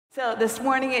So this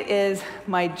morning it is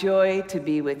my joy to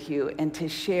be with you and to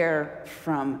share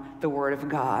from the Word of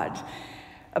God.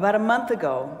 About a month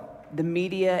ago, the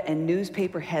media and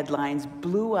newspaper headlines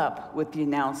blew up with the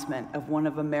announcement of one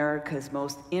of America's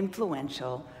most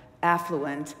influential,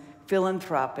 affluent,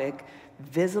 philanthropic,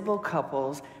 visible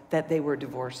couples that they were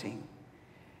divorcing.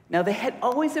 Now, they had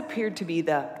always appeared to be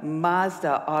the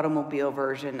Mazda automobile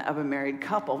version of a married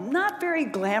couple, not very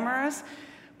glamorous,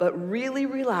 but really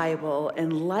reliable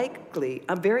and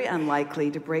very unlikely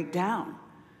to break down.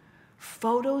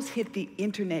 Photos hit the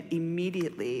internet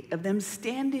immediately of them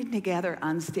standing together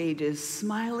on stages,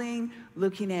 smiling,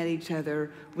 looking at each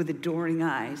other with adoring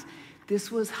eyes.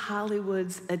 This was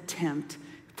Hollywood's attempt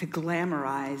to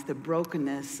glamorize the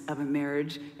brokenness of a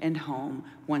marriage and home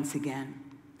once again.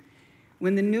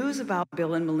 When the news about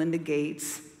Bill and Melinda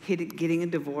Gates getting a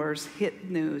divorce hit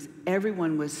news,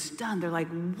 everyone was stunned. They're like,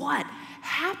 what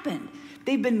happened?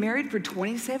 They've been married for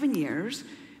 27 years.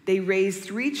 They raised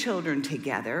 3 children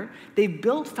together. They've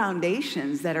built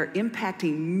foundations that are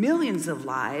impacting millions of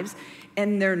lives,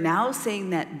 and they're now saying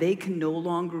that they can no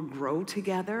longer grow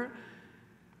together.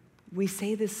 We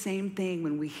say the same thing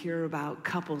when we hear about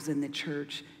couples in the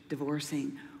church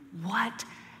divorcing. What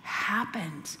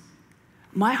happened?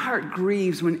 My heart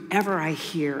grieves whenever I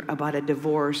hear about a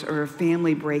divorce or a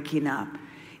family breaking up.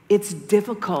 It's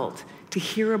difficult to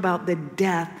hear about the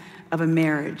death of a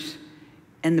marriage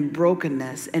and the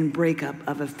brokenness and breakup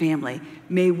of a family.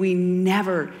 May we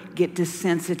never get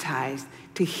desensitized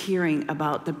to hearing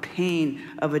about the pain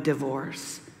of a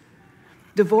divorce.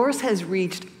 Divorce has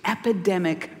reached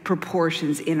epidemic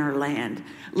proportions in our land.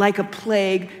 Like a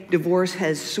plague, divorce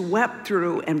has swept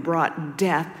through and brought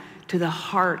death to the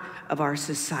heart of our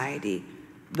society,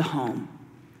 the home.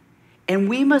 And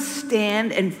we must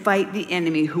stand and fight the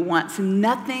enemy who wants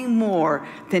nothing more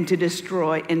than to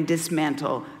destroy and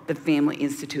dismantle the family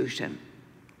institution.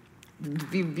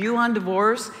 The view on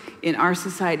divorce in our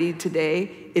society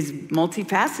today is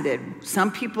multifaceted.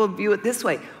 Some people view it this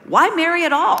way: why marry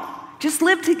at all? Just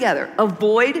live together.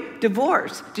 Avoid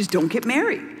divorce. Just don't get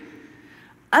married.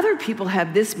 Other people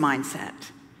have this mindset: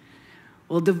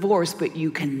 well, divorce, but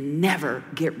you can never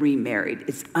get remarried.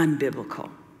 It's unbiblical.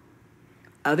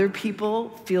 Other people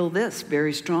feel this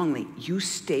very strongly: you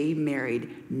stay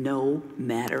married no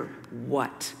matter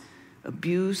what.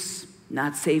 Abuse,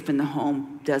 not safe in the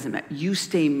home, doesn't matter. You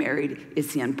stay married.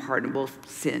 It's the unpardonable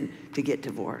sin to get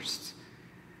divorced.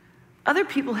 Other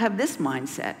people have this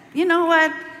mindset: you know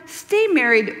what? Stay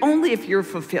married only if you're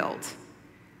fulfilled.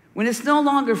 When it's no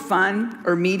longer fun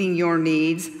or meeting your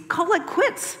needs, call it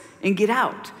quits and get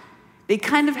out. They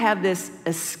kind of have this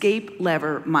escape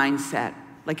lever mindset,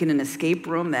 like in an escape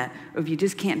room that if you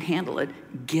just can't handle it,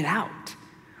 get out.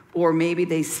 Or maybe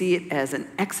they see it as an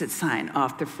exit sign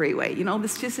off the freeway. You know,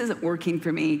 this just isn't working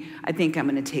for me. I think I'm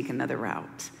going to take another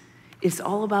route. It's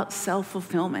all about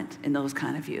self-fulfillment in those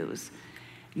kind of views.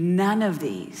 None of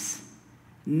these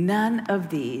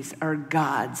are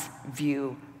God's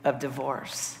view of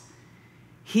divorce.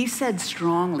 He said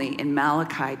strongly in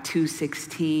Malachi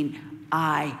 2:16,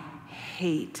 I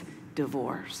hate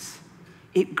divorce.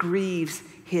 It grieves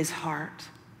his heart.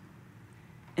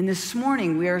 And this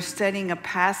morning we are studying a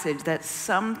passage that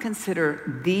some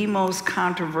consider the most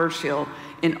controversial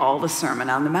in all the Sermon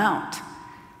on the Mount.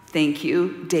 Thank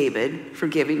you, David, for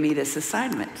giving me this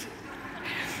assignment.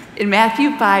 In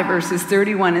Matthew 5, verses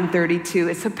 31 and 32,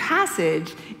 it's a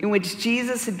passage in which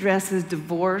Jesus addresses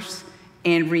divorce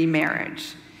and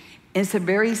remarriage. It's a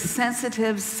very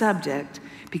sensitive subject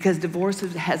because divorce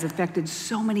has affected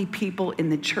so many people in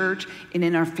the church and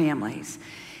in our families.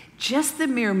 Just the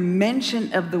mere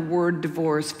mention of the word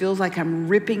divorce feels like I'm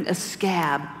ripping a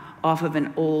scab off of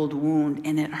an old wound,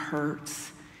 and it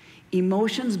hurts.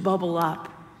 Emotions bubble up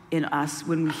in us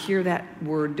when we hear that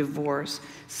word divorce.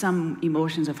 Some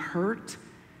emotions of hurt,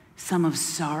 some of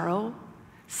sorrow,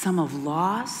 some of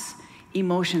loss,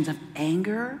 emotions of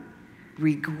anger,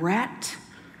 regret,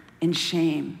 and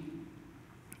shame.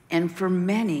 And for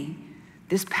many,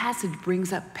 this passage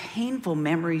brings up painful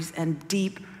memories and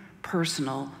deep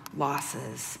personal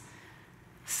losses.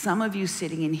 Some of you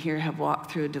sitting in here have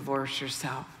walked through a divorce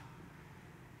yourself.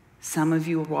 Some of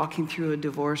you are walking through a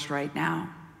divorce right now.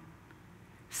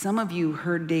 Some of you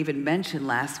heard David mention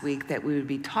last week that we would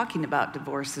be talking about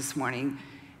divorce this morning,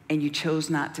 and you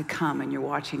chose not to come and you're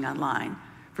watching online.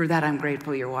 For that, I'm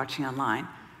grateful you're watching online.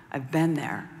 I've been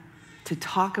there. To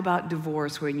talk about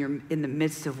divorce when you're in the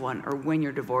midst of one or when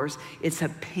you're divorced, it's a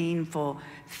painful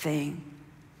thing.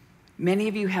 Many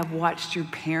of you have watched your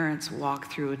parents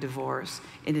walk through a divorce,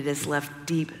 and it has left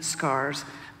deep scars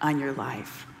on your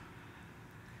life.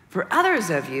 For others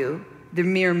of you, The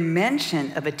mere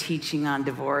mention of a teaching on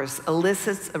divorce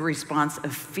elicits a response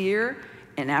of fear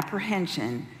and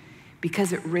apprehension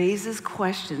because it raises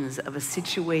questions of a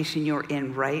situation you're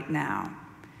in right now.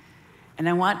 And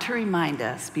I want to remind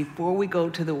us, before we go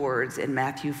to the words in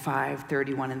Matthew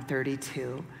 5:31 and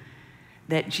 32,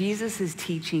 that Jesus is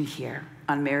teaching here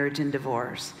on marriage and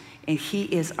divorce, and he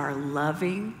is our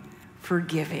loving,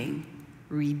 forgiving,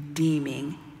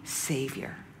 redeeming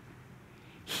Savior.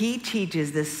 He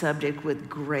teaches this subject with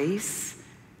grace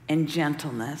and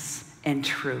gentleness and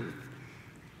truth.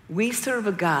 We serve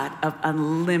a God of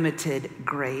unlimited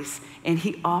grace, and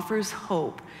he offers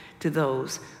hope to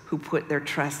those who put their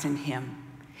trust in him.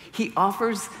 He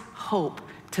offers hope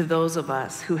to those of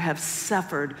us who have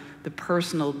suffered the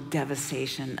personal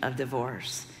devastation of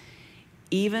divorce,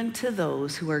 even to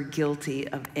those who are guilty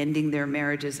of ending their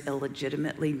marriages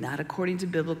illegitimately, not according to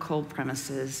biblical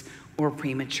premises or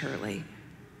prematurely.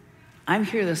 I'm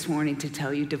here this morning to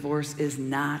tell you divorce is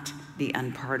not the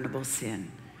unpardonable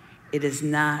sin. It is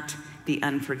not the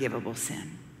unforgivable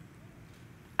sin.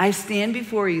 I stand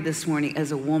before you this morning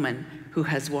as a woman who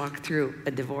has walked through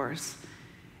a divorce.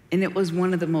 And it was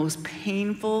one of the most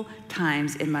painful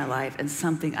times in my life and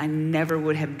something I never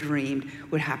would have dreamed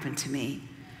would happen to me.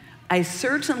 I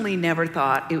certainly never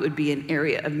thought it would be an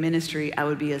area of ministry I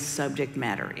would be a subject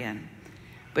matter in.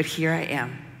 But here I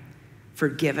am,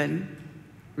 forgiven,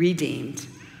 redeemed,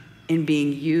 and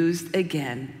being used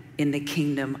again in the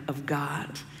kingdom of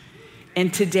God.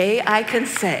 And today I can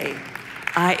say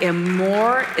I am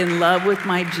more in love with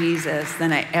my Jesus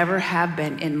than I ever have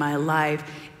been in my life,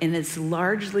 and it's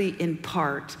largely in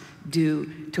part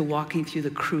due to walking through the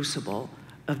crucible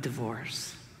of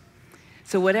divorce.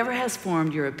 So whatever has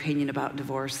formed your opinion about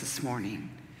divorce this morning,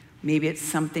 maybe it's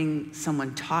something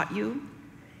someone taught you,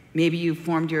 maybe you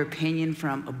formed your opinion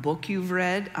from a book you've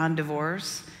read on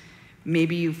divorce,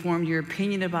 maybe you formed your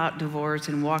opinion about divorce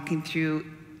and walking through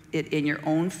it in your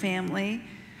own family.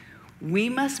 We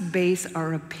must base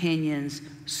our opinions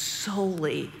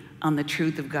solely on the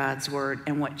truth of God's word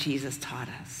and what Jesus taught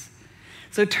us.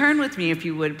 So turn with me, if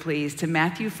you would please, to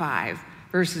Matthew 5,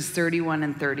 verses 31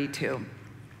 and 32.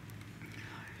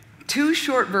 Two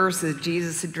short verses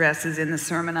Jesus addresses in the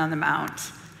Sermon on the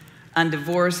Mount on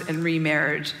divorce and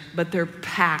remarriage, but they're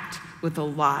packed with a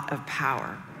lot of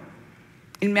power.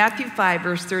 In Matthew 5,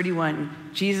 verse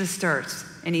 31, Jesus starts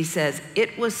and he says,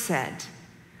 "It was said,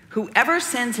 whoever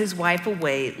sends his wife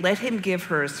away, let him give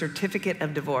her a certificate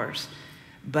of divorce.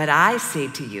 But I say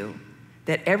to you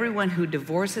that everyone who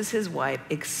divorces his wife,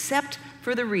 except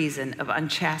for the reason of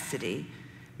unchastity,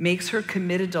 makes her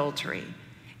commit adultery.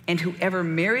 And whoever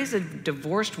marries a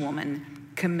divorced woman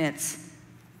commits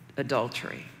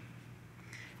adultery."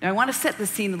 Now I want to set the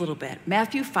scene a little bit.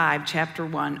 Matthew 5, chapter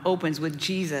 1 opens with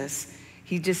Jesus.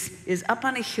 He just is up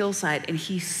on a hillside and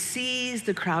he sees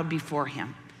the crowd before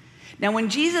him. Now, when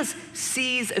Jesus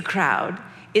sees a crowd,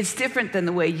 it's different than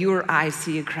the way you or I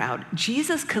see a crowd.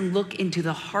 Jesus can look into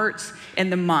the hearts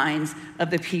and the minds of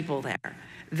the people there.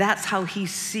 That's how he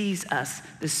sees us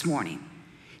this morning.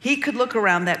 He could look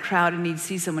around that crowd and he'd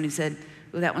see someone who said,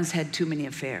 well, that one's had too many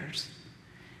affairs.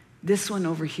 This one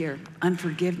over here,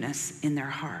 unforgiveness in their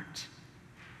heart.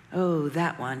 Oh,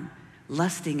 that one,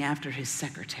 lusting after his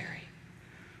secretary.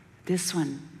 This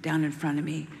one down in front of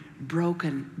me,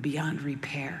 broken beyond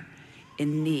repair,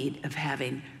 in need of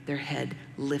having their head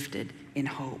lifted in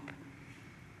hope.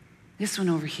 This one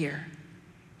over here,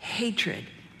 hatred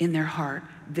in their heart,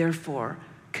 therefore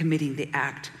committing the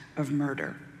act of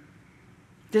murder.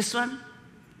 This one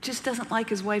just doesn't like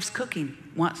his wife's cooking,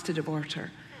 wants to divorce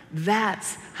her.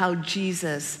 That's how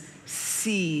Jesus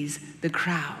sees the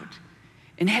crowd.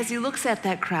 And as he looks at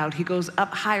that crowd, he goes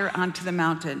up higher onto the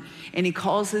mountain and he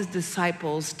calls his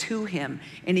disciples to him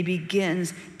and he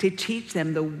begins to teach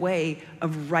them the way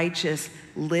of righteous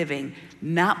living,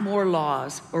 not more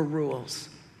laws or rules.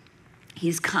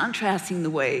 He's contrasting the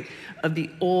way of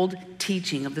the old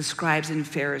teaching of the scribes and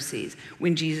Pharisees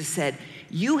when Jesus said,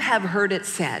 "You have heard it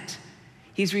said."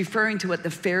 He's referring to what the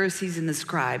Pharisees and the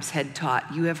scribes had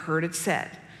taught. You have heard it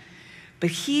said. But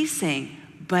he's saying,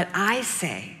 but I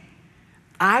say,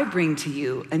 I bring to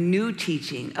you a new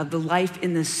teaching of the life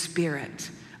in the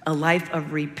Spirit, a life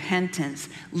of repentance,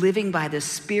 living by the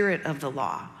Spirit of the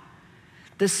law.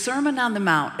 The Sermon on the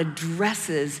Mount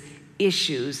addresses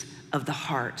issues of the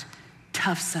heart,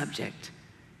 tough subject.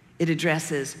 It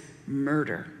addresses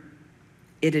murder.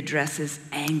 It addresses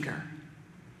anger.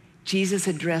 Jesus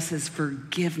addresses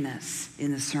forgiveness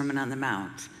in the Sermon on the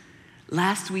Mount.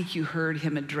 Last week you heard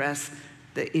him address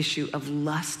the issue of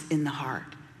lust in the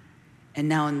heart. And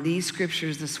now in these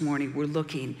scriptures this morning, we're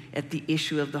looking at the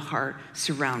issue of the heart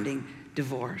surrounding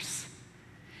divorce.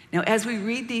 Now, as we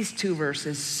read these two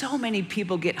verses, so many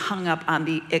people get hung up on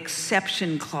the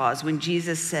exception clause when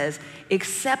Jesus says,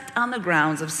 except on the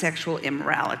grounds of sexual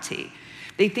immorality.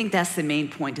 They think that's the main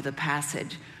point of the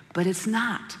passage, but it's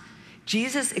not.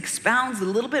 Jesus expounds a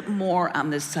little bit more on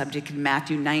this subject in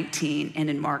Matthew 19 and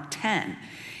in Mark 10.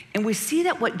 And we see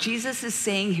that what Jesus is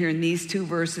saying here in these two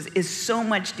verses is so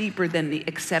much deeper than the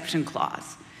exception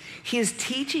clause. He is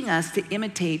teaching us to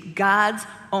imitate God's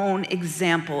own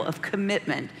example of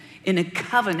commitment in a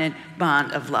covenant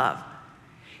bond of love.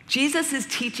 Jesus is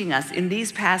teaching us in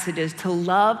these passages to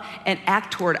love and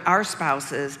act toward our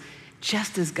spouses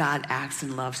just as God acts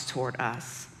and loves toward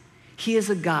us. He is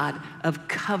a God of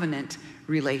covenant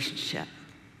relationship.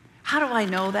 How do I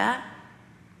know that?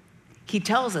 He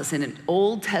tells us in an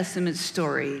Old Testament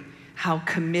story how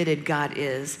committed God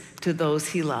is to those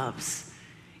he loves.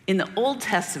 In the Old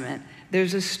Testament,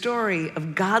 there's a story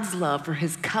of God's love for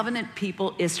his covenant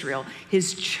people, Israel,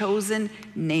 his chosen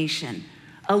nation.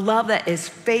 A love that is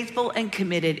faithful and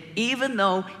committed, even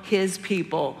though his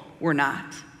people were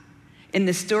not. And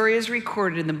the story is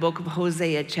recorded in the book of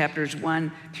Hosea, chapters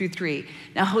 1 through 3.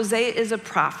 Now, Hosea is a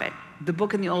prophet. The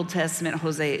book in the Old Testament,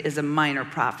 Hosea is a minor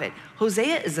prophet.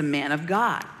 Hosea is a man of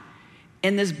God.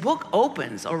 And this book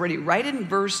opens already right in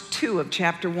verse 2 of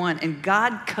chapter 1, and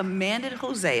God commanded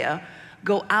Hosea,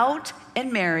 go out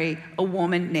and marry a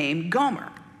woman named Gomer.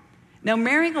 Now,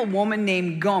 marrying a woman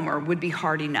named Gomer would be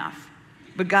hard enough.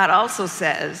 But God also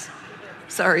says,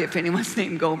 sorry if anyone's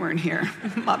named Gomer in here,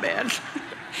 my bad.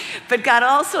 But God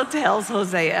also tells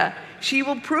Hosea she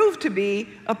will prove to be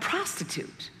a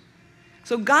prostitute.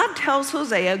 So God tells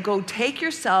Hosea, go take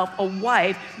yourself a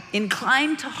wife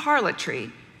inclined to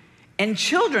harlotry and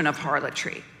children of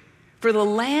harlotry, for the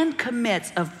land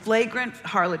commits a flagrant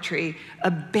harlotry,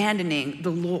 abandoning the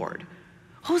Lord.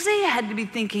 Hosea had to be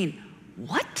thinking,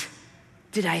 what?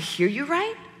 Did I hear you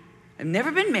right? I've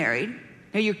never been married.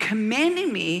 Now you're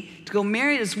commanding me to go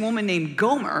marry this woman named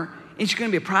Gomer, and she's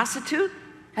going to be a prostitute?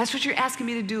 That's what you're asking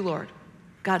me to do, Lord.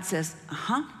 God says,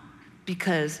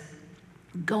 because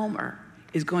Gomer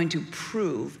is going to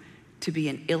prove to be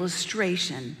an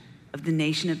illustration of the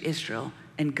nation of Israel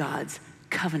and God's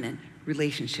covenant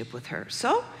relationship with her.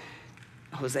 So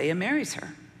Hosea marries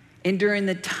her. And during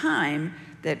the time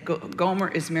that Gomer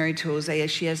is married to Hosea,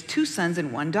 she has 2 sons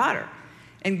and 1 daughter.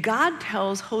 And God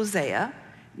tells Hosea,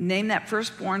 name that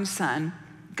firstborn son,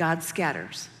 God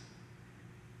scatters.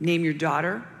 Name your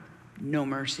daughter, no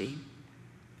mercy.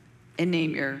 And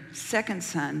name your second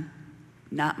son,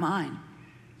 not mine.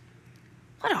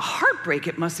 What a heartbreak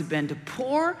it must have been to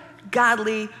poor,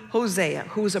 godly Hosea,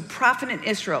 who was a prophet in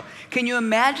Israel. Can you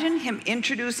imagine him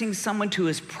introducing someone to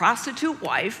his prostitute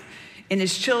wife and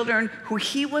his children who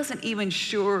he wasn't even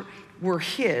sure were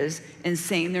his and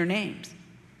saying their names?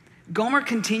 Gomer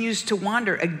continues to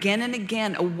wander again and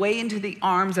again away into the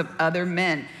arms of other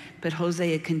men, but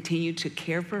Hosea continued to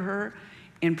care for her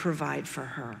and provide for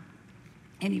her.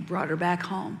 And he brought her back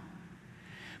home.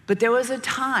 But there was a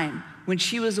time when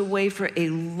she was away for a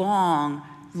long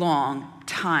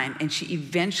time, and she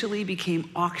eventually became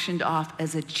auctioned off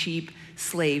as a cheap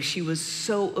slave. She was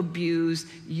so abused,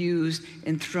 used,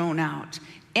 and thrown out.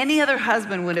 Any other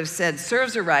husband would have said,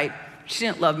 serves her right, she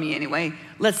didn't love me anyway,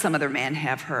 let some other man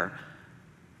have her.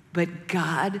 But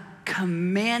God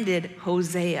commanded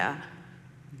Hosea,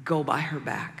 go buy her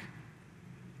back.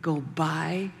 Go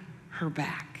buy her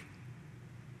back.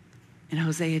 And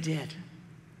Hosea did.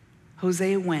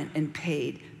 Hosea went and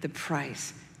paid the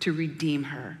price to redeem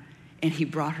her, and he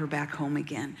brought her back home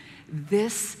again.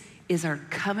 This is our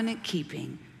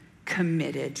covenant-keeping,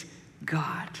 committed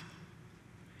God.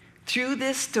 Through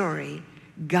this story,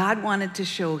 God wanted to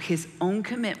show his own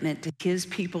commitment to his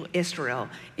people Israel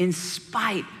in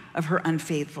spite of her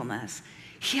unfaithfulness.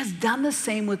 He has done the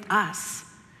same with us.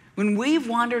 When we've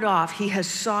wandered off, he has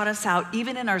sought us out,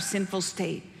 even in our sinful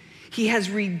state. He has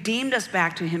redeemed us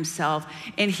back to himself,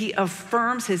 and he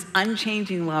affirms his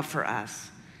unchanging love for us.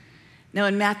 Now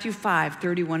in Matthew 5,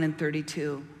 31 and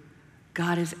 32,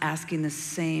 God is asking the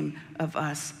same of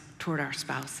us toward our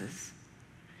spouses.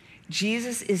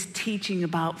 Jesus is teaching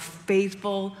about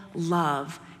faithful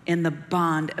love in the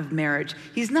bond of marriage.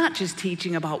 He's not just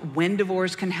teaching about when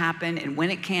divorce can happen and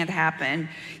when it can't happen.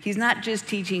 He's not just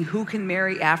teaching who can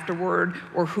marry afterward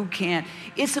or who can't.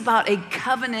 It's about a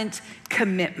covenant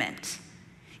commitment.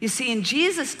 You see, in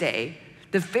Jesus' day,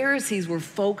 the Pharisees were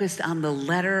focused on the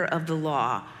letter of the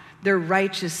law. Their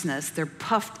righteousness, their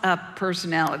puffed up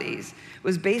personalities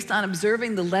was based on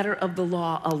observing the letter of the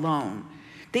law alone.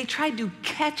 They tried to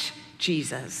catch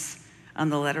Jesus on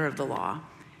the letter of the law.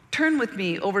 Turn with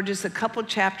me over just a couple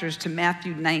chapters to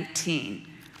Matthew 19.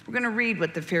 We're We're going to read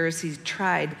what the Pharisees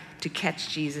tried to catch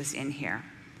Jesus in here.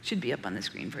 Should be up on the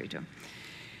screen for you too.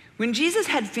 When Jesus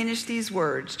had finished these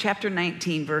words, chapter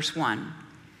 19, verse 1,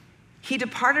 he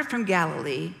departed from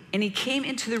Galilee, and he came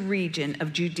into the region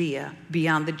of Judea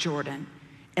beyond the Jordan,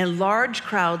 and large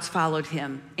crowds followed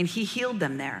him, and he healed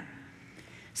them there.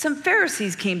 Some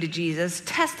Pharisees came to Jesus,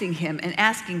 testing him and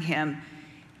asking him,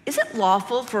 "Is it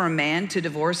lawful for a man to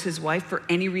divorce his wife for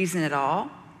any reason at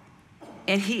all?"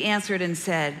 And he answered and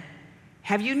said,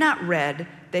 "Have you not read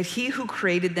that he who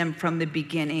created them from the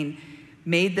beginning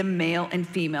made them male and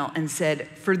female, and said,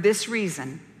 'For this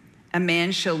reason, a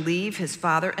man shall leave his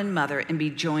father and mother and be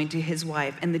joined to his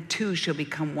wife, and the two shall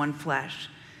become one flesh.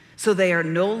 So they are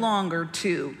no longer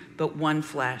two, but one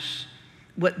flesh.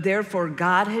 What therefore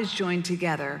God has joined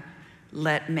together,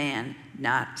 let man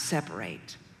not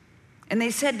separate.'" And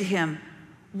they said to him,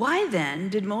 "Why then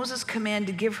did Moses command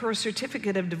to give her a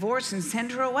certificate of divorce and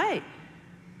send her away?"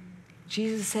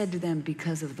 Jesus said to them,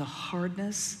 "Because of the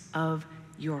hardness of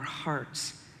your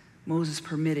hearts, Moses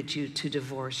permitted you to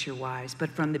divorce your wives, but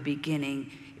from the beginning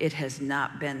it has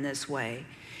not been this way.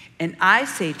 And I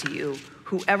say to you,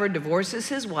 whoever divorces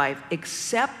his wife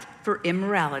except for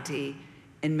immorality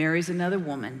and marries another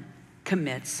woman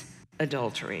commits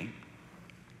adultery."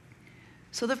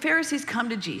 So the Pharisees come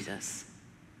to Jesus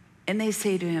and they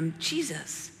say to him,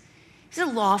 "Jesus, is it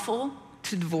lawful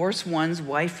to divorce one's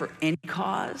wife for any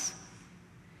cause?"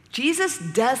 Jesus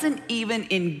doesn't even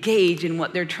engage in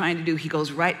what they're trying to do. He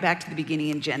goes right back to the beginning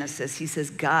in Genesis. He says,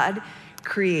 God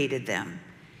created them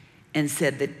and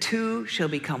said, "The two shall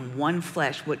become one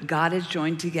flesh. What God has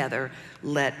joined together,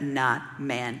 let not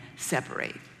man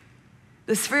separate."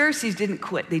 The Pharisees didn't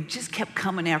quit. They just kept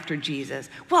coming after Jesus.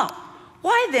 "Well,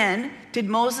 why then did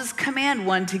Moses command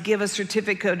one to give a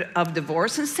certificate of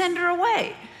divorce and send her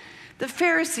away?" The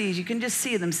Pharisees, you can just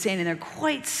see them standing there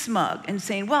quite smug and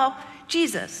saying, "Well,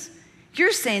 Jesus,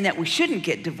 you're saying that we shouldn't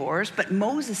get divorced, but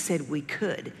Moses said we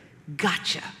could.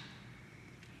 Gotcha."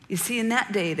 You see, in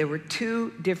that day, there were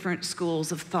two different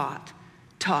schools of thought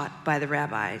taught by the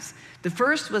rabbis. The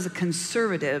first was a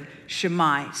conservative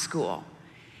Shammai school.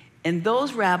 And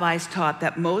those rabbis taught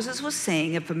that Moses was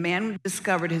saying if a man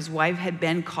discovered his wife had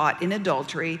been caught in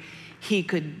adultery, he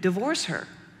could divorce her.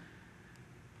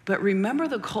 But remember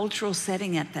the cultural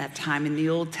setting at that time in the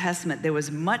Old Testament. There was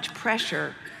much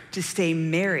pressure to stay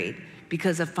married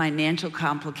because of financial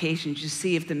complications. You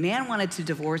see, if the man wanted to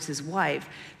divorce his wife,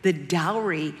 the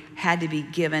dowry had to be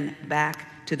given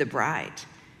back to the bride.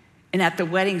 And at the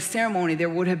wedding ceremony, there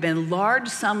would have been large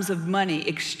sums of money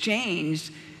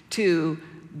exchanged to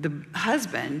the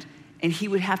husband, and he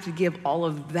would have to give all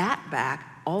of that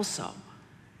back also.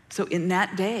 So in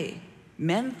that day,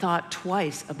 men thought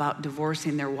twice about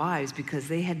divorcing their wives because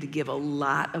they had to give a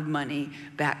lot of money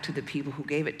back to the people who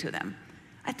gave it to them.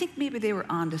 I think maybe they were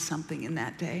onto something in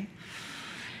that day.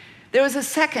 There was a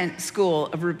second school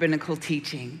of rabbinical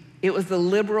teaching. It was the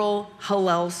liberal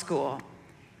Hillel school.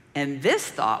 And this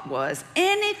thought was,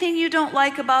 anything you don't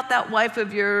like about that wife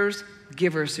of yours,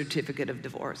 give her a certificate of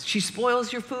divorce. She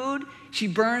spoils your food, she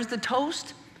burns the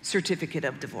toast, certificate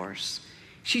of divorce.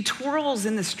 She twirls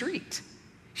in the street,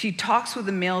 she talks with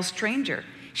a male stranger,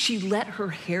 she let her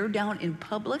hair down in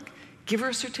public, give her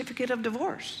a certificate of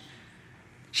divorce.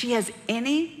 She has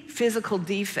any physical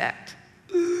defect.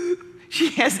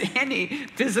 She has any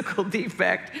physical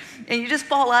defect, and you just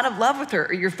fall out of love with her,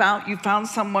 or you found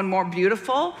someone more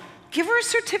beautiful, give her a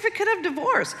certificate of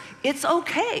divorce. It's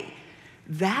okay.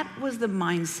 That was the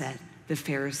mindset the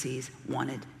Pharisees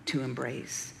wanted to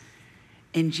embrace.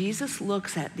 And Jesus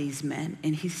looks at these men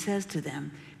and he says to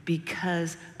them,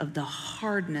 because of the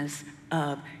hardness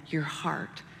of your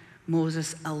heart,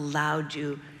 Moses allowed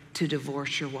you to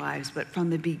divorce your wives, but from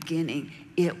the beginning,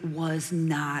 it was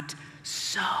not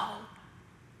so.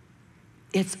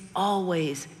 It's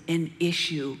always an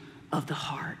issue of the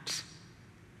heart.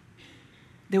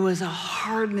 There was a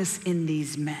hardness in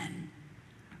these men.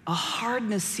 A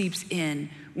hardness seeps in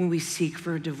when we seek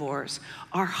for a divorce.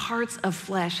 Our hearts of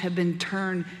flesh have been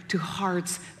turned to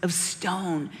hearts of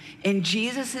stone. And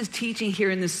Jesus is teaching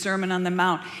here in the Sermon on the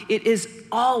Mount, it is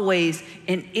always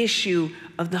an issue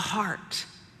of the heart.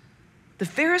 The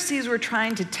Pharisees were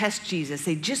trying to test Jesus.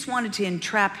 They just wanted to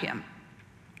entrap him.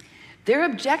 Their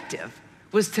objective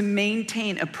was to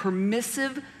maintain a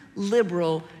permissive,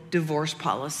 liberal divorce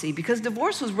policy because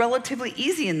divorce was relatively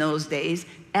easy in those days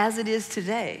as it is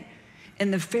today.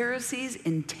 And the Pharisees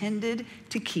intended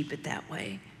to keep it that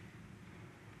way.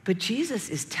 But Jesus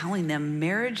is telling them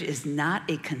marriage is not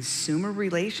a consumer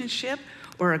relationship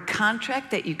or a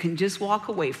contract that you can just walk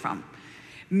away from.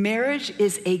 Marriage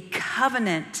is a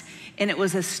covenant, and it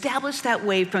was established that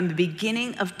way from the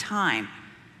beginning of time.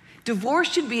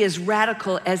 Divorce should be as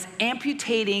radical as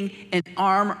amputating an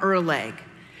arm or a leg.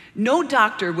 No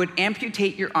doctor would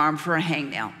amputate your arm for a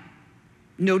hangnail.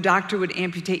 No doctor would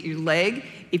amputate your leg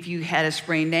if you had a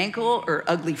sprained ankle or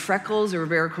ugly freckles or a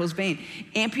varicose vein.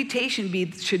 Amputation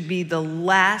should be the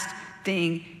last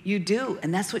thing you do.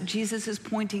 And that's what Jesus is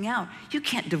pointing out. You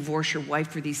can't divorce your wife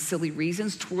for these silly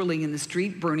reasons, twirling in the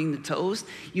street, burning the toast.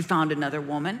 You found another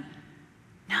woman.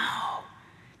 No.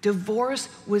 Divorce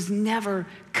was never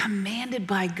commanded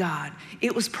by God.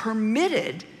 It was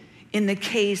permitted in the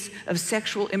case of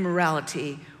sexual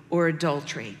immorality or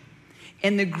adultery.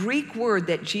 And the Greek word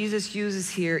that Jesus uses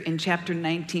here in chapter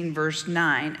 19, verse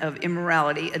 9 of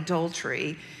immorality,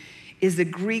 adultery, is the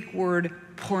Greek word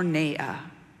porneia.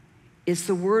 It's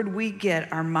the word we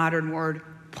get our modern word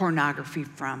pornography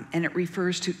from, and it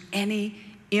refers to any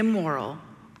immoral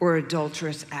or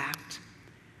adulterous act.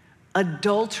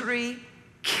 Adultery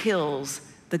kills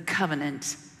the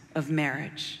covenant of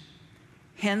marriage.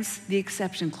 Hence the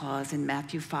exception clause in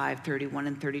Matthew 5, 31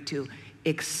 and 32,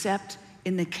 except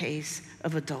in the case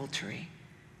of adultery.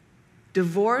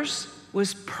 Divorce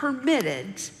was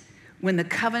permitted when the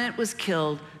covenant was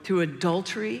killed through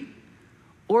adultery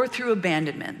or through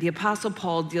abandonment. The Apostle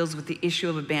Paul deals with the issue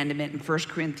of abandonment in 1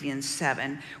 Corinthians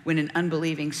 7 when an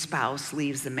unbelieving spouse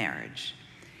leaves the marriage.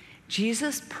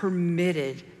 Jesus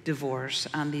permitted divorce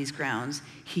on these grounds.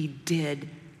 He did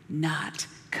not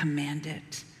command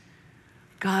it.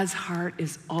 God's heart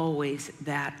is always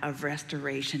that of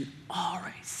restoration,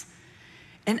 always.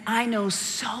 And I know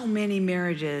so many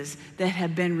marriages that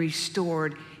have been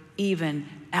restored even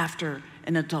after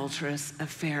an adulterous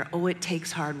affair. Oh, it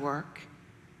takes hard work.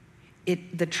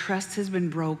 The trust has been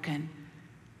broken,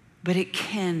 but it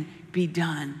can be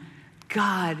done.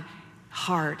 God's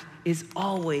heart is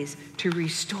always to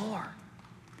restore.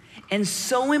 And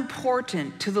so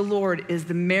important to the Lord is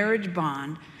the marriage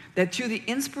bond that through the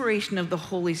inspiration of the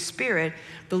Holy Spirit,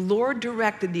 the Lord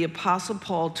directed the Apostle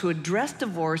Paul to address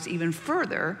divorce even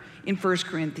further in 1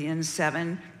 Corinthians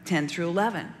 7, 10 through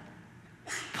 11.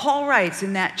 Paul writes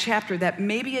in that chapter that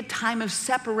maybe a time of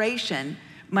separation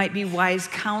might be wise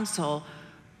counsel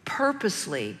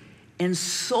purposely and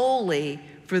solely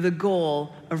for the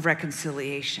goal of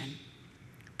reconciliation.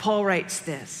 Paul writes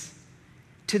this,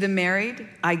 "To the married,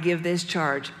 I give this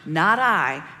charge, not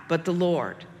I, but the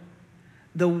Lord.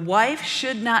 The wife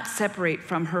should not separate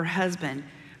from her husband,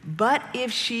 but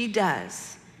if she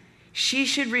does, she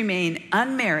should remain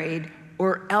unmarried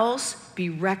or else be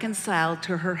reconciled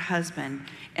to her husband,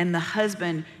 and the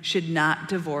husband should not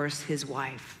divorce his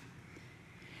wife."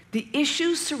 The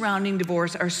issues surrounding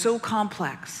divorce are so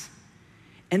complex,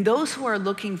 and those who are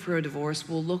looking for a divorce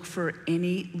will look for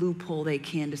any loophole they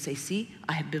can to say, see,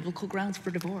 I have biblical grounds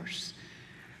for divorce.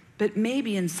 But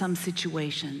maybe in some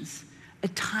situations, a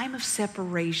time of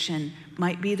separation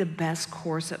might be the best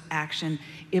course of action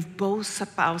if both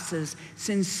spouses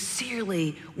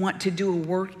sincerely want to do a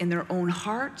work in their own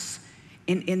hearts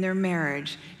and in their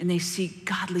marriage, and they seek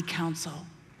godly counsel.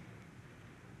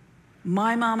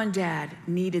 My mom and dad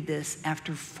needed this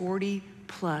after 40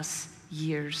 plus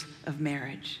years of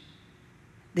marriage.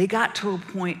 They got to a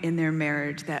point in their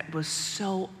marriage that was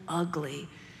so ugly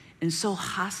and so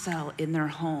hostile in their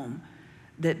home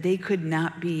that they could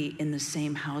not be in the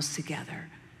same house together.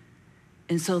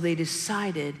 And so they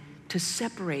decided to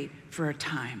separate for a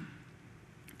time,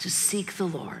 to seek the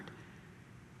Lord,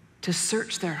 to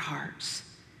search their hearts,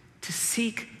 to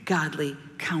seek godly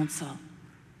counsel.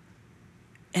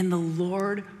 And the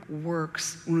Lord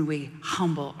works when we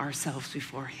humble ourselves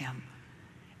before him.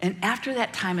 And after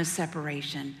that time of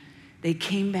separation, they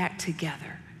came back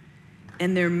together.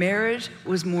 And their marriage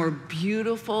was more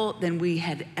beautiful than we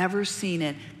had ever seen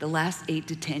it the last 8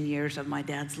 to 10 years of my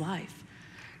dad's life.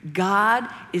 God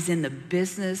is in the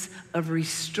business of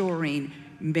restoring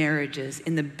marriages,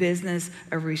 in the business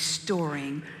of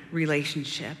restoring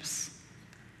relationships.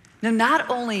 Now, not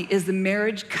only is the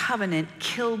marriage covenant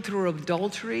killed through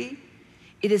adultery,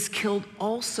 it is killed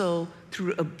also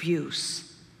through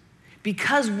abuse.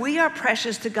 Because we are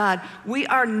precious to God, we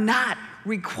are not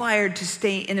required to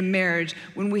stay in a marriage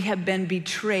when we have been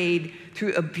betrayed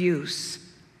through abuse.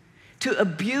 To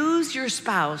abuse your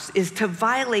spouse is to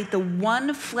violate the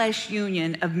one flesh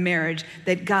union of marriage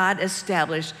that God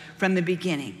established from the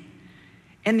beginning.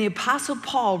 And the Apostle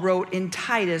Paul wrote in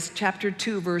Titus chapter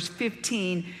 2, verse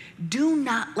 15, "Do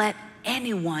not let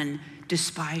anyone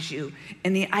despise you."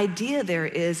 And the idea there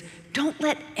is, don't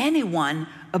let anyone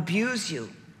abuse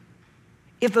you.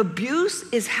 If abuse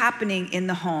is happening in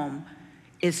the home,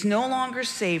 it's no longer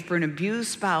safe for an abused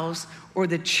spouse or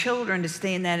the children to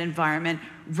stay in that environment,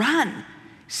 run.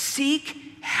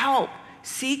 Seek help.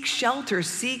 Seek shelter.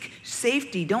 Seek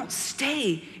safety. Don't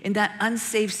stay in that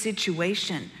unsafe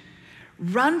situation.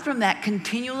 Run from that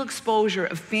continual exposure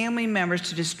of family members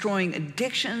to destroying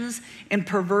addictions and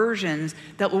perversions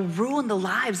that will ruin the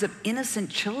lives of innocent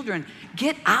children.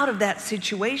 Get out of that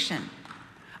situation.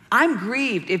 I'm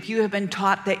grieved if you have been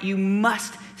taught that you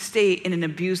must stay in an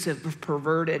abusive or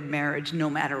perverted marriage no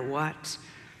matter what.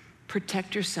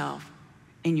 Protect yourself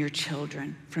and your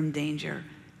children from danger.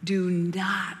 Do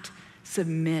not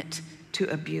submit to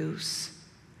abuse.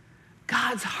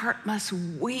 God's heart must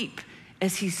weep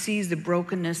as he sees the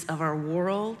brokenness of our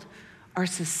world, our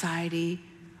society,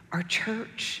 our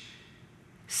church.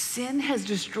 Sin has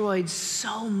destroyed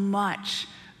so much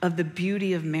of the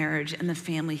beauty of marriage and the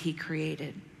family he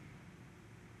created.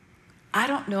 I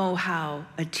don't know how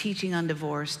a teaching on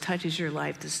divorce touches your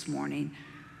life this morning,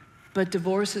 but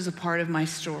divorce is a part of my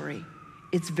story.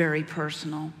 It's very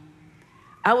personal.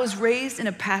 I was raised in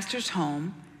a pastor's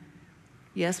home.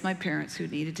 Yes, my parents who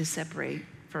needed to separate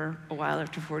for a while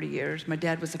after 40 years. My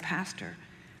dad was a pastor.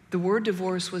 The word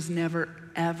divorce was never,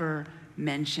 ever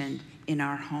mentioned in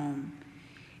our home.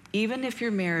 Even if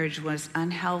your marriage was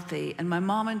unhealthy, and my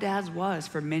mom and dad's was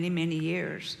for many, many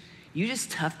years, you just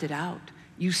toughed it out.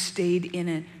 You stayed in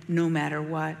it no matter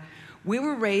what. We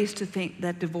were raised to think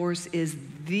that divorce is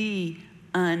the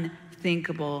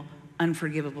unthinkable,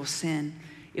 unforgivable sin.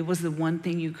 It was the one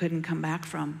thing you couldn't come back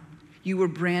from. You were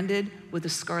branded with a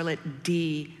scarlet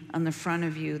D on the front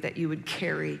of you that you would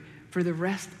carry for the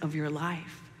rest of your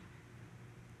life.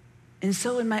 And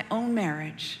so in my own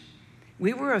marriage,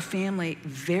 we were a family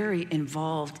very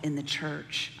involved in the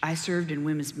church. I served in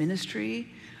women's ministry.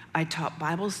 I taught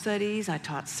Bible studies. I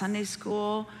taught Sunday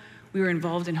school. We were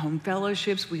involved in home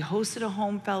fellowships. We hosted a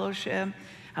home fellowship.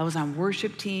 I was on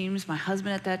worship teams. My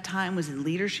husband at that time was in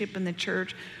leadership in the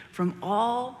church. From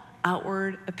all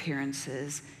outward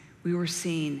appearances, we were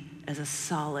seen as a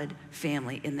solid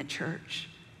family in the church.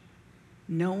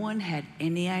 No one had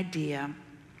any idea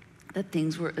that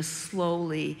things were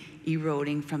slowly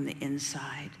eroding from the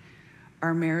inside.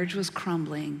 Our marriage was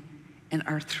crumbling, and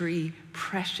our 3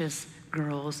 precious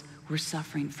girls were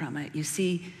suffering from it. You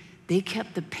see, they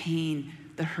kept the pain,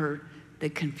 the hurt, the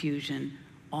confusion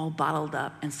all bottled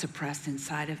up and suppressed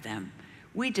inside of them.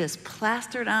 We just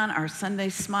plastered on our Sunday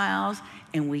smiles,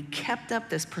 and we kept up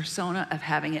this persona of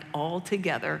having it all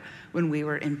together when we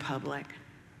were in public.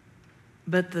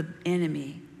 But the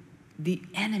enemy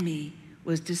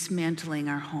was dismantling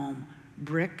our home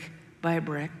brick by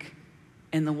brick,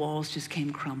 and the walls just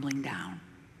came crumbling down.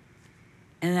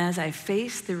 And as I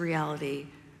faced the reality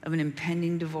of an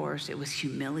impending divorce, it was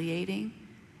humiliating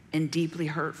and deeply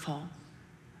hurtful.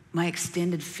 My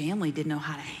extended family didn't know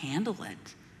how to handle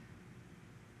it.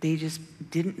 They just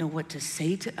didn't know what to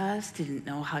say to us, didn't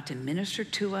know how to minister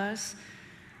to us.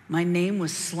 My name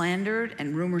was slandered,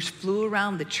 and rumors flew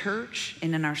around the church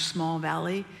and in our small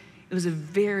valley. It was a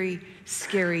very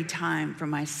scary time for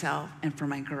myself and for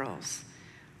my girls.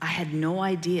 I had no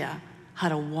idea how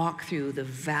to walk through the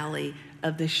valley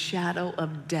of the shadow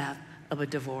of death of a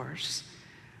divorce.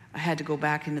 I had to go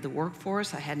back into the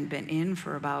workforce. I hadn't been in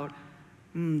for about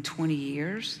 20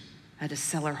 years. I had to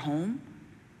sell our home.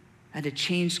 I had to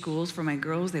change schools for my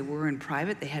girls. They were in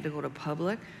private. They had to go to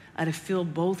public. I had to fill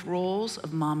both roles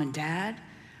of mom and dad.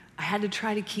 I had to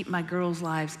try to keep my girls'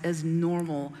 lives as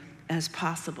normal as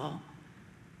possible.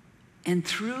 And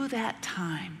through that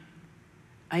time,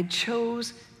 I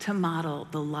chose to model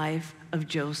the life of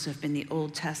Joseph in the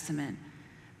Old Testament,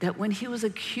 that when he was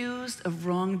accused of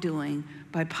wrongdoing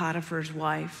by Potiphar's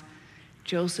wife,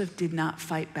 Joseph did not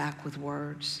fight back with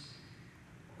words.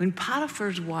 When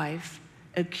Potiphar's wife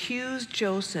accused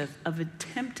Joseph of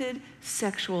attempted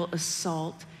sexual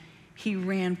assault, he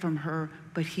ran from her,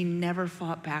 but he never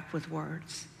fought back with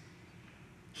words.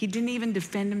 He didn't even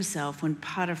defend himself when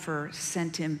Potiphar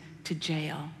sent him to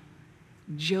jail.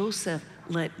 Joseph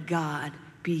let God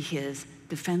be his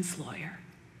defense lawyer.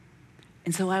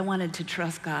 And so I wanted to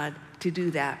trust God to do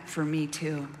that for me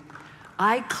too.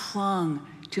 I clung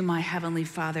to my Heavenly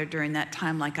Father during that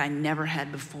time like I never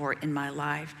had before in my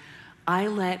life. I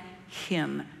let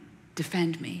him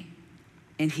defend me,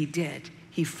 and he did.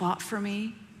 He fought for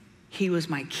me. He was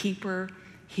my keeper.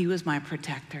 He was my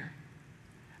protector.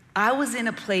 I was in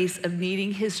a place of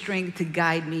needing his strength to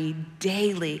guide me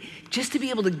daily, just to be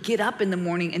able to get up in the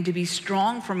morning and to be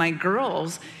strong for my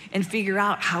girls and figure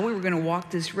out how we were going to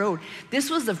walk this road. This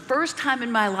was the first time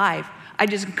in my life I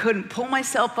just couldn't pull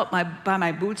myself up by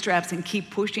my bootstraps and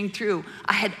keep pushing through.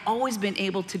 I had always been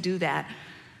able to do that,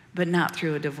 but not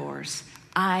through a divorce.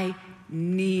 I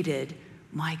needed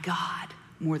my God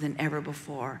more than ever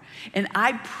before. And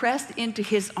I pressed into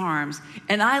his arms,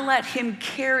 and I let him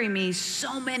carry me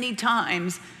so many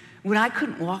times when I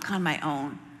couldn't walk on my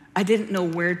own. I didn't know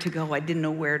where to go. I didn't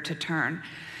know where to turn.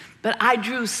 But I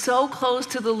drew so close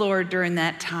to the Lord during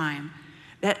that time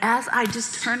that as I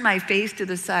just turned my face to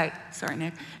the side, sorry,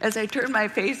 Nick, as I turned my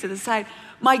face to the side,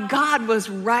 my God was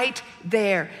right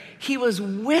there. He was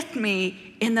with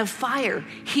me in the fire.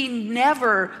 He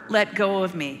never let go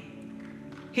of me.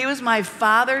 He was my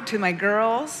father to my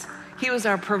girls. He was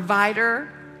our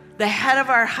provider, the head of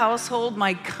our household,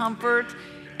 my comfort,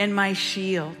 and my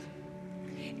shield.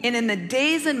 And in the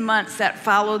days and months that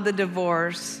followed the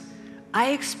divorce,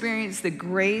 I experienced the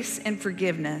grace and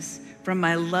forgiveness from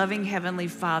my loving Heavenly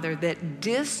Father that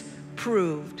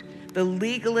disproved the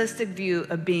legalistic view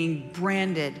of being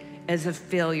branded as a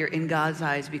failure in God's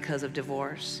eyes because of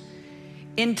divorce.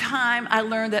 In time, I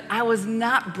learned that I was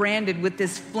not branded with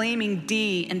this flaming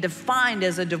D and defined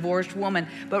as a divorced woman,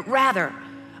 but rather,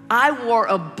 I wore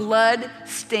a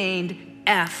blood-stained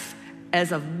F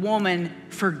as a woman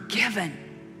forgiven.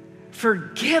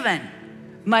 Forgiven.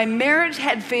 My marriage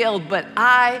had failed, but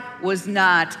I was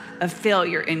not a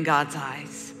failure in God's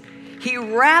eyes. He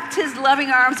wrapped his loving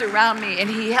arms around me, and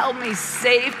he held me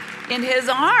safe in his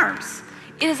arms.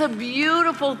 It is a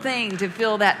beautiful thing to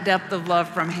feel that depth of love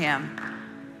from him.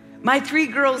 My 3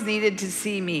 girls needed to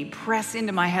see me press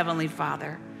into my Heavenly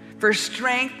Father for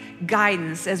strength,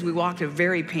 guidance as we walked a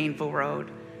very painful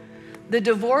road. The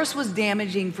divorce was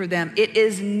damaging for them. It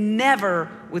is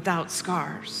never without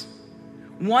scars.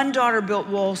 One daughter built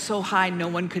walls so high no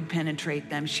one could penetrate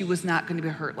them. She was not going to be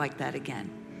hurt like that again.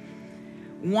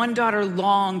 One daughter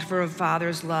longed for a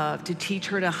father's love, to teach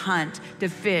her to hunt, to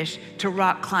fish, to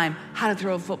rock climb, how to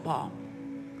throw a football.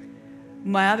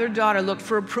 My other daughter looked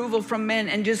for approval from men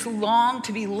and just longed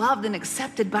to be loved and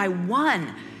accepted by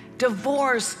one.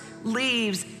 Divorce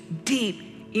leaves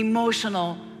deep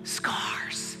emotional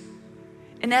scars.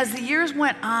 And as the years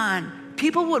went on,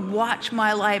 people would watch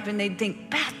my life and they'd think,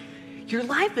 Beth, your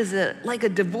life is like a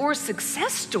divorce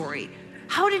success story.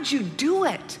 How did you do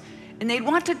it? And they'd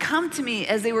want to come to me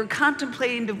as they were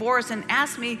contemplating divorce and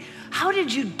ask me, how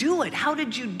did you do it? How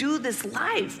did you do this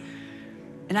life?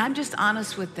 And I'm just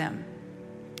honest with them.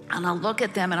 And I'll look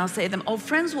at them and I'll say to them, oh,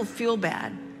 friends will feel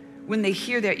bad when they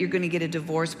hear that you're going to get a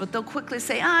divorce, but they'll quickly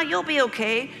say, you'll be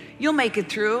okay. You'll make it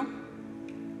through.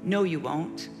 No, you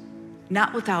won't.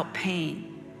 Not without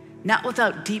pain. Not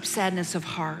without deep sadness of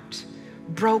heart,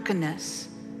 brokenness.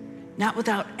 Not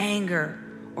without anger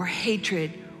or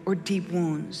hatred or deep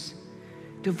wounds.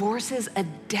 Divorce is a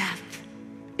death.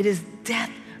 It is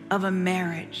death of a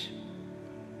marriage.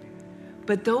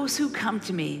 But those who come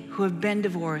to me who have been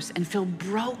divorced and feel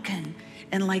broken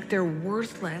and like they're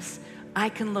worthless, I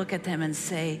can look at them and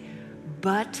say,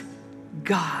 but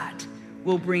God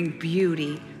will bring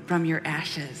beauty from your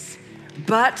ashes.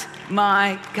 But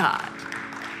my God.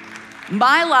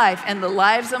 My life and the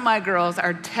lives of my girls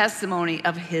are testimony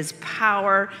of his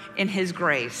power and his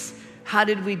grace. How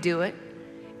did we do it?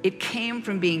 It came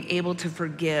from being able to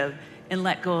forgive and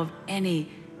let go of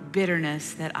any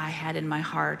bitterness that I had in my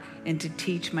heart and to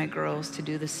teach my girls to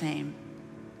do the same.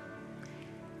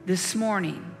 This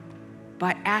morning,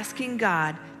 by asking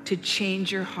God to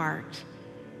change your heart,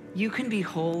 you can be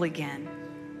whole again.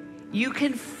 You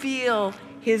can feel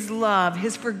his love,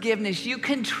 his forgiveness. You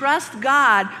can trust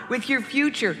God with your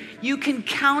future. You can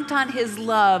count on his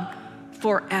love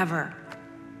forever.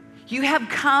 You have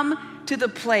come to the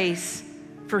place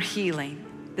for healing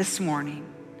this morning.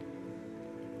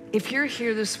 If you're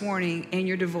here this morning and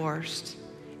you're divorced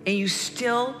and you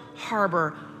still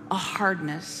harbor a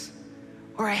hardness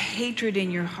or a hatred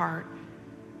in your heart,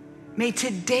 may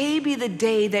today be the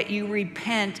day that you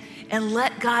repent and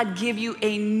let God give you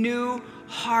a new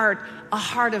heart, a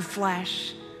heart of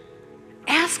flesh.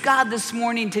 Ask God this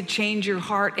morning to change your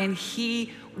heart and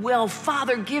he will.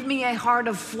 Father, give me a heart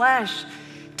of flesh.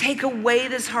 Take away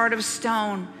this heart of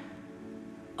stone.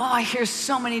 Oh, I hear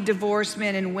so many divorced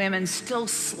men and women still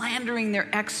slandering their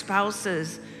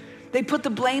ex-spouses. They put the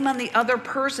blame on the other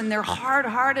person. They're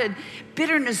hard-hearted.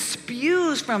 Bitterness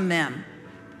spews from them.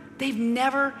 They've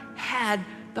never had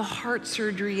the heart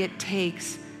surgery it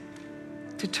takes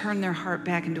to turn their heart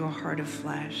back into a heart of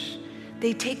flesh.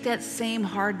 They take that same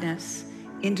hardness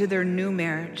into their new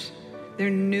marriage,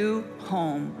 their new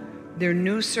home, their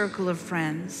new circle of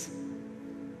friends.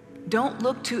 Don't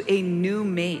look to a new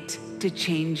mate to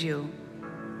change you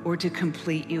or to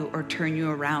complete you or turn you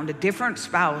around. A different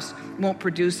spouse won't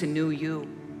produce a new you.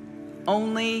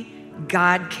 Only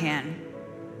God can.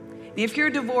 If you're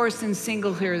divorced and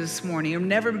single here this morning, or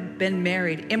never been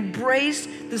married, embrace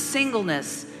the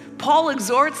singleness. Paul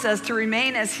exhorts us to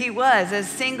remain as he was, as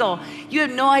single. You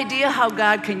have no idea how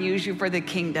God can use you for the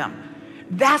kingdom.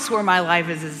 That's where my life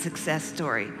is a success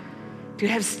story. To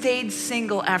have stayed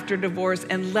single after divorce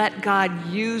and let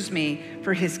God use me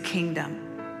for his kingdom.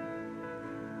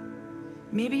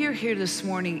 Maybe you're here this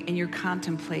morning and you're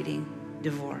contemplating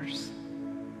divorce.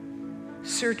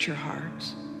 Search your heart.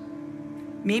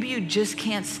 Maybe you just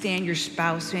can't stand your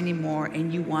spouse anymore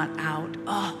and you want out.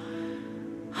 Oh,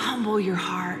 humble your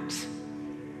heart.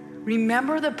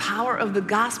 Remember the power of the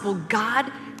gospel.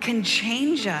 God can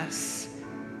change us.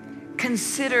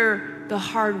 Consider the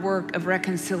hard work of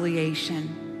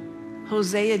reconciliation.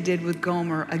 Hosea did with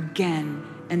Gomer again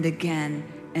and again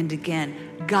and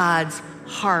again. God's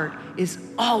heart is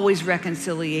always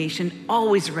reconciliation,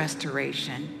 always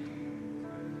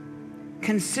restoration.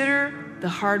 Consider the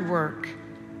hard work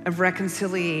of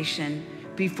reconciliation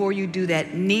before you do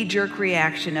that knee-jerk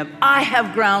reaction of, I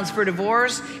have grounds for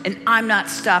divorce and I'm not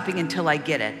stopping until I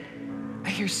get it. I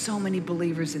hear so many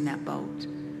believers in that boat.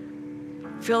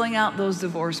 Filling out those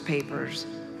divorce papers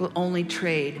will only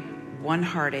trade one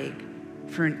heartache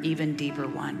for an even deeper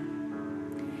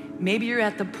one. Maybe you're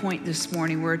at the point this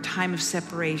morning where a time of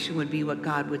separation would be what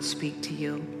God would speak to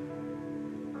you.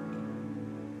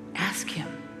 Ask him,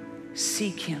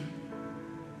 seek him.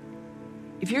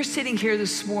 If you're sitting here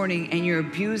this morning and you're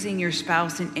abusing your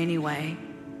spouse in any way,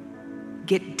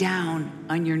 get down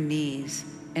on your knees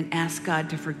and ask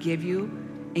God to forgive you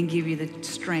and give you the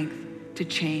strength to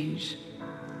change.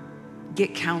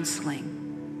 Get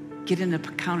counseling. Get an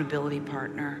accountability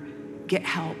partner. Get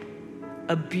help.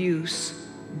 Abuse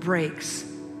breaks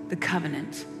the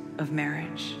covenant of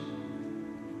marriage.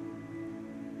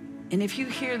 And if you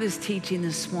hear this teaching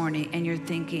this morning and you're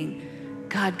thinking,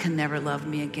 God can never love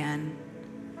me again.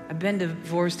 I've been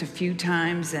divorced a few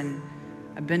times and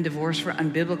I've been divorced for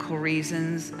unbiblical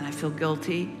reasons and I feel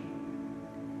guilty.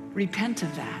 Repent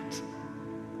of that.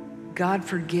 God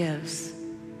forgives.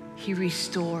 He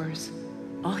restores.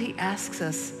 All he asks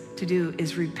us to do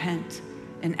is repent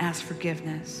and ask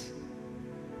forgiveness.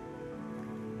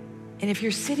 And if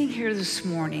you're sitting here this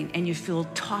morning and you feel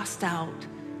tossed out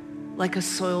like a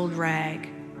soiled rag,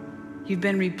 you've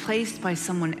been replaced by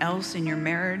someone else in your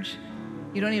marriage,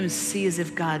 you don't even see as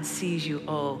if God sees you.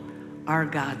 Oh, our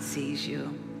God sees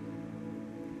you.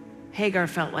 Hagar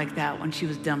felt like that when she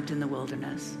was dumped in the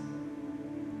wilderness.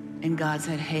 And God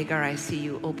said, Hagar, I see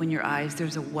you. Open your eyes.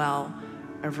 There's a well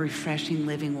of refreshing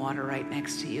living water right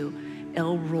next to you.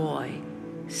 El Roy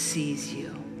sees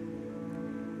you.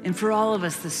 And for all of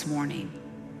us this morning,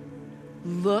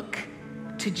 look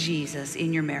to Jesus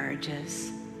in your marriages.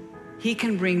 He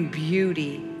can bring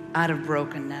beauty out of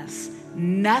brokenness.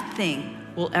 Nothing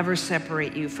will ever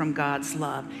separate you from God's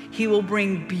love. He will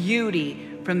bring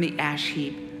beauty from the ash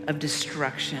heap of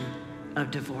destruction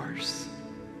of divorce.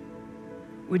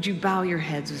 Would you bow your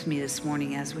heads with me this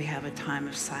morning as we have a time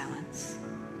of silence?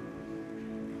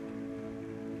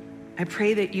 I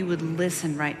pray that you would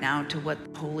listen right now to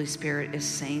what the Holy Spirit is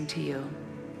saying to you,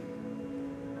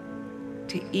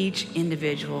 to each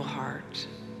individual heart.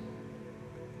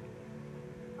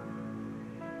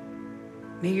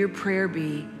 May your prayer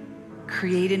be,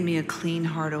 create in me a clean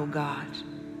heart, O God.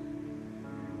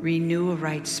 Renew a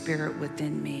right spirit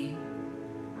within me.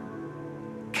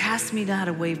 Cast me not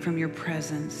away from your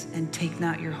presence and take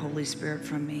not your Holy Spirit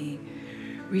from me.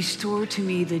 Restore to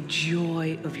me the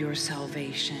joy of your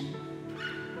salvation.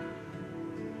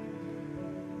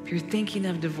 If you're thinking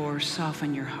of divorce,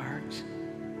 soften your heart.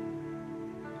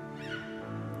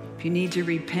 If you need to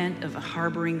repent of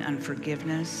harboring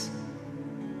unforgiveness,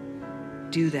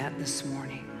 do that this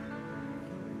morning.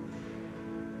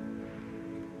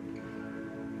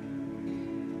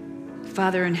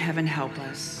 Father in heaven, help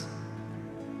us.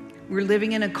 We're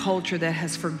living in a culture that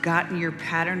has forgotten your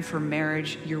pattern for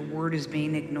marriage. Your word is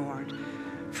being ignored.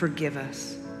 Forgive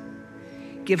us.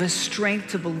 Give us strength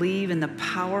to believe in the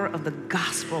power of the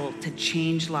gospel to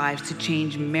change lives, to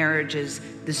change marriages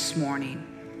this morning.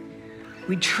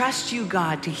 We trust you,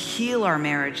 God, to heal our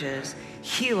marriages,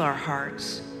 heal our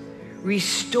hearts,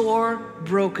 restore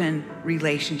broken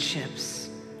relationships.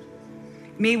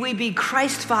 May we be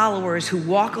Christ followers who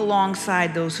walk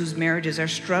alongside those whose marriages are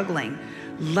struggling,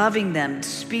 loving them,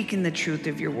 speaking the truth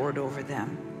of your word over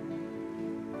them.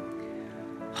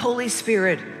 Holy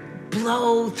Spirit,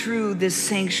 blow through this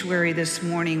sanctuary this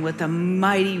morning with a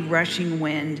mighty rushing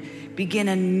wind. Begin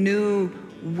a new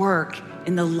work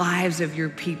in the lives of your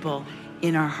people,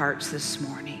 in our hearts this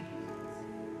morning.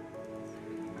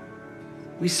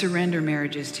 We surrender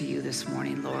marriages to you this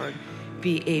morning, Lord.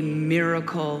 Be a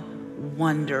miracle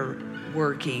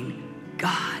wonder-working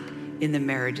God in the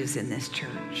marriages in this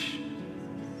church.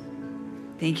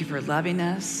 Thank you for loving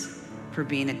us, for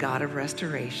being a God of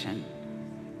restoration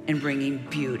and bringing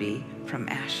beauty from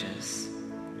ashes.